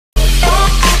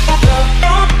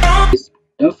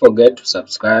Don't forget to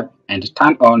subscribe and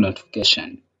turn on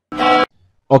notification.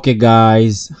 Okay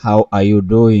guys, how are you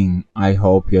doing? I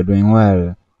hope you're doing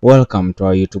well. Welcome to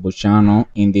our YouTube channel.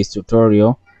 In this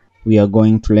tutorial, we are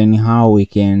going to learn how we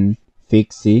can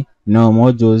fix no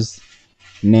modules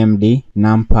named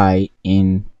numpy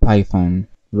in Python,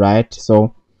 right?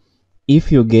 So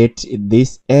if you get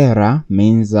this error,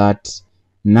 means that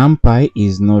numpy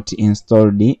is not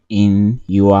installed in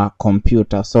your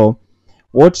computer. So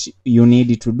what you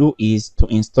need to do is to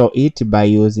install it by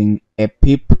using a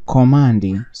pip command.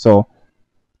 So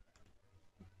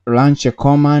launch a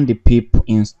command pip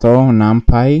install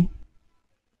numpy,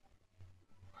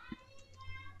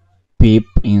 pip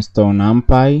install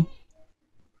numpy,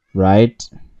 right?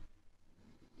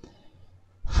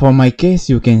 For my case,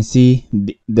 you can see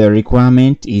the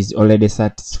requirement is already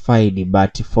satisfied,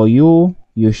 but for you,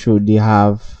 you should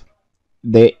have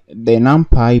the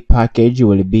numpy package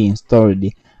will be installed.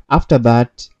 After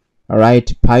that,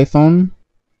 write Python,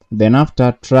 then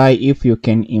after try if you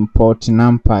can import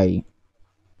numpy.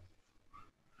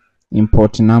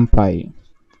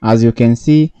 As you can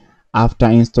see, after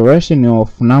installation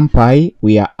of numpy,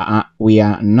 we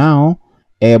are now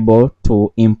able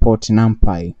to import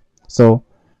numpy. So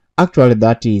actually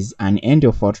that is an end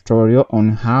of our tutorial on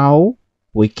how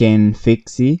we can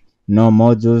fix no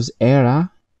modules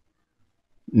error,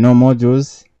 no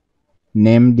modules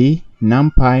named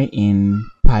numpy in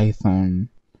Python.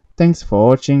 Thanks for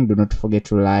watching. Do not forget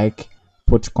to like,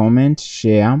 put comment,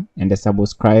 share and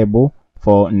subscribe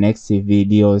for next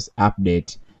videos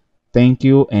update. Thank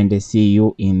you and see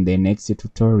you in the next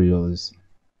tutorials.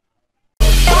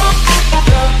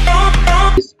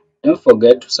 Don't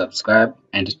forget to subscribe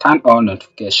and turn on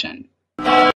notification.